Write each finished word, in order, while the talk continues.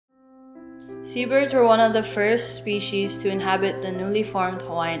Seabirds were one of the first species to inhabit the newly formed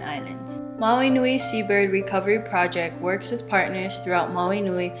Hawaiian Islands. Maui Nui Seabird Recovery Project works with partners throughout Maui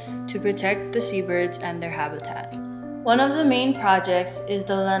Nui to protect the seabirds and their habitat. One of the main projects is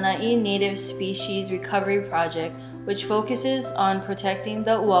the Lānaʻi Native Species Recovery Project, which focuses on protecting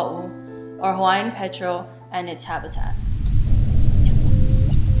the ʻUaʻu, or Hawaiian petrel, and its habitat.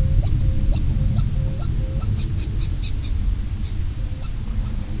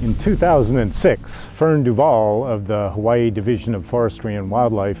 In 2006, Fern Duval of the Hawaii Division of Forestry and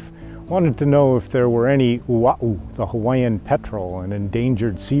Wildlife wanted to know if there were any ʻUaʻu, the Hawaiian petrel, an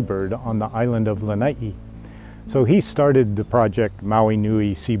endangered seabird, on the island of Lānaʻi. So he started the project Maui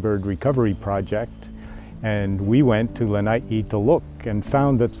Nui Seabird Recovery Project, and we went to Lānaʻi to look and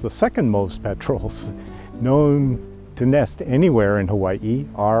found that the second most petrels known to nest anywhere in Hawaii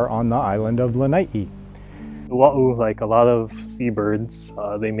are on the island of Lānaʻi. ʻUaʻu, like a lot of seabirds,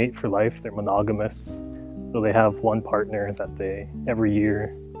 they mate for life. They're monogamous, so they have one partner that they every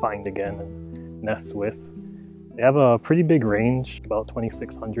year find again and nest with. They have a pretty big range, about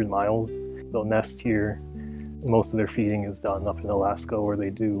 2,600 miles. They'll nest here. Most of their feeding is done up in Alaska, where they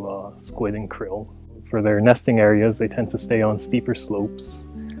do squid and krill. For their nesting areas, they tend to stay on steeper slopes.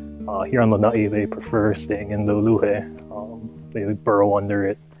 Here on Lānaʻi, they prefer staying in the uluhe. They burrow under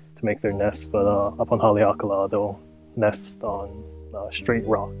it to make their nests, but up on Haleakala, they'll nest on straight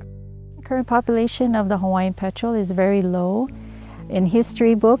rock. The current population of the Hawaiian petrel is very low. In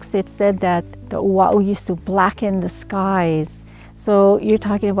history books, it said that the ʻUaʻu used to blacken the skies. So you're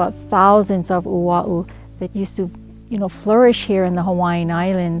talking about thousands of ʻUaʻu that used to, flourish here in the Hawaiian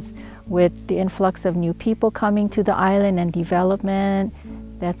Islands with the influx of new people coming to the island and development.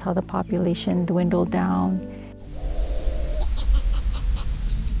 That's how the population dwindled down.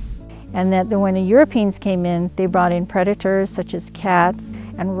 And that when the Europeans came in, they brought in predators such as cats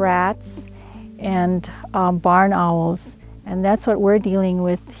and rats and barn owls. And that's what we're dealing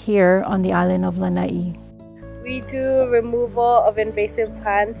with here on the island of Lānaʻi. We do removal of invasive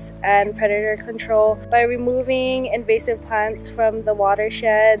plants and predator control. By removing invasive plants from the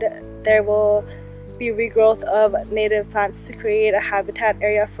watershed, there will be regrowth of native plants to create a habitat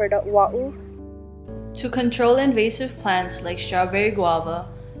area for the ʻUaʻu. To control invasive plants like strawberry guava,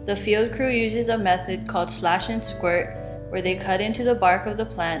 the field crew uses a method called slash and squirt, where they cut into the bark of the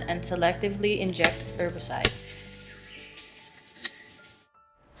plant and selectively inject herbicide.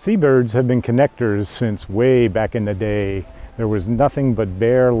 Seabirds have been connectors since way back in the day. There was nothing but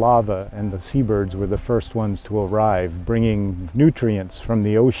bare lava, and the seabirds were the first ones to arrive, bringing nutrients from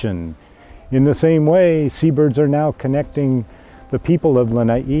the ocean. In the same way, seabirds are now connecting the people of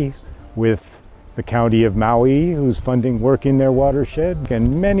Lānaʻi with the County of Maui, who's funding work in their watershed,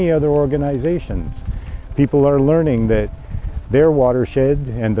 and many other organizations. People are learning that their watershed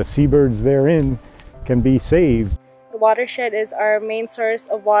and the seabirds therein can be saved. The watershed is our main source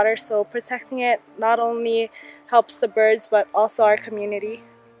of water, so protecting it not only helps the birds, but also our community.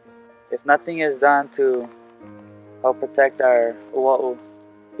 If nothing is done to help protect our ʻUaʻu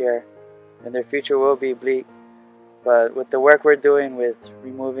here, then their future will be bleak. But with the work we're doing with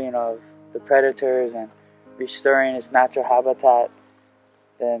removing of the predators and restoring its natural habitat,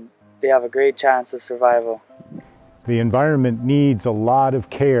 then they have a great chance of survival. The environment needs a lot of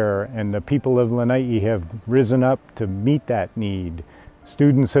care, and the people of Lānaʻi have risen up to meet that need.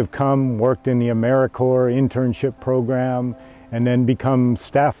 Students have come, worked in the AmeriCorps internship program, and then become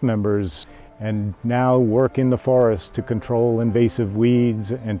staff members, and now work in the forest to control invasive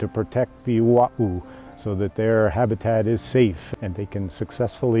weeds and to protect the ʻUaʻu, so that their habitat is safe and they can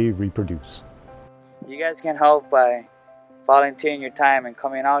successfully reproduce. You guys can help by volunteering your time and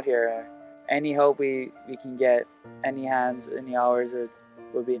coming out here. Any help we can get, any hands, any hours, it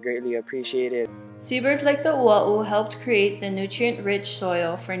will be greatly appreciated. Seabirds like the ʻUaʻu helped create the nutrient-rich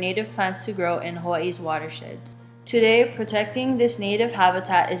soil for native plants to grow in Hawaii's watersheds. Today, protecting this native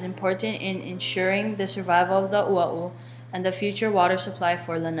habitat is important in ensuring the survival of the ʻUaʻu and the future water supply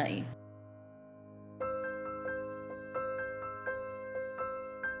for Lānaʻi.